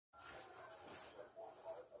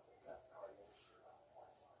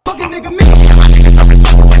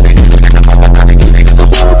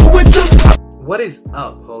What is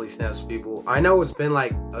up, holy snaps people? I know it's been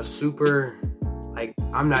like a super, like,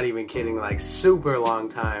 I'm not even kidding, like super long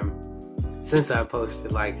time since I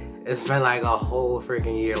posted. Like, it's been like a whole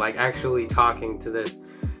freaking year, like actually talking to this,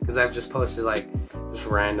 because I've just posted like just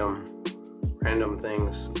random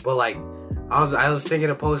things. But like I was thinking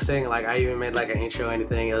of posting, like I even made like an intro or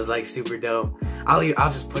anything. It was like super dope. I'll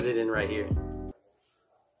just put it in right here.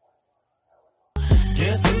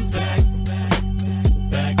 Guess who's back again.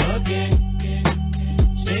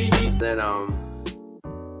 Then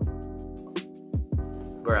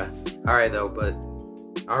bruh. Alright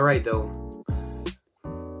though.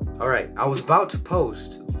 I was about to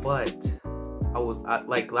post, but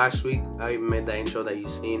like last week I even made the intro that you've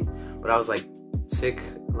seen, but I was like sick,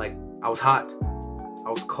 like I was hot, I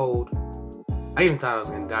was cold. I even thought I was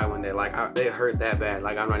gonna die one day. Like it hurt that bad,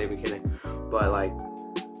 like I'm not even kidding. But like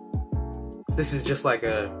this is just like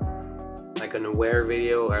an aware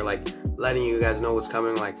video, or like letting you guys know what's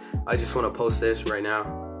coming. Like I just want to post this right now.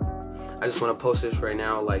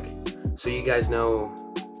 Like so you guys know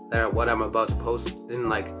that what I'm about to post in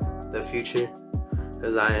like the future,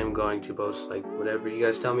 because I am going to post like whatever you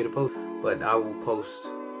guys tell me to post, but I will post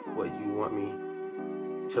what you want me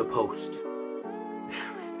to post.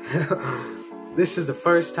 This is the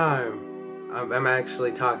first time I'm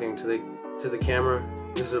actually talking to the camera.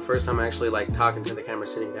 This is the first time I'm actually like talking to the camera,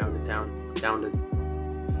 sitting down to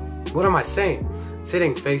what am I saying?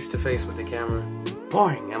 Sitting face to face with the camera.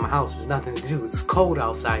 Boring at my house. There's nothing to do. It's cold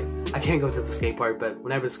outside. I can't go to the skate park, but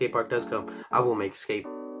whenever the skate park does come, I will make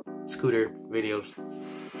scooter videos.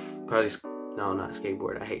 Probably no, not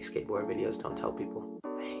skateboard. I hate skateboard videos. Don't tell people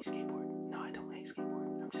I hate skateboard. No, I don't hate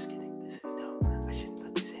skateboard. I'm just kidding. This is dumb. I shouldn't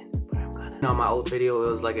put this in, but I'm gonna. On my old video, it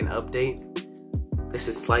was like an update. This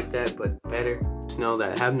is like that, but better. Just know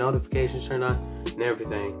that I have notifications turned on and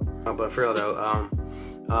everything. But for real though,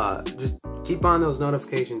 just keep on those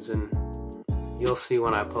notifications and you'll see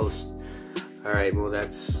when I post. Alright, well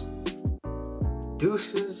that's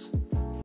deuces.